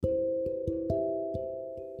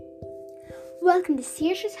Welcome to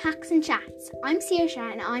Saoirse's Hacks and Chats. I'm Saoirse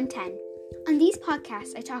and I'm 10. On these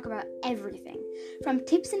podcasts, I talk about everything, from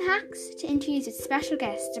tips and hacks to interviews with special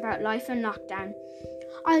guests about life in lockdown.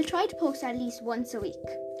 I'll try to post at least once a week.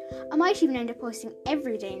 I might even end up posting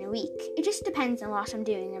every day in a week. It just depends on what I'm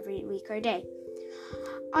doing every week or day.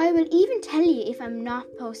 I will even tell you if I'm not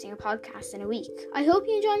posting a podcast in a week. I hope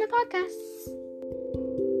you enjoy my podcasts.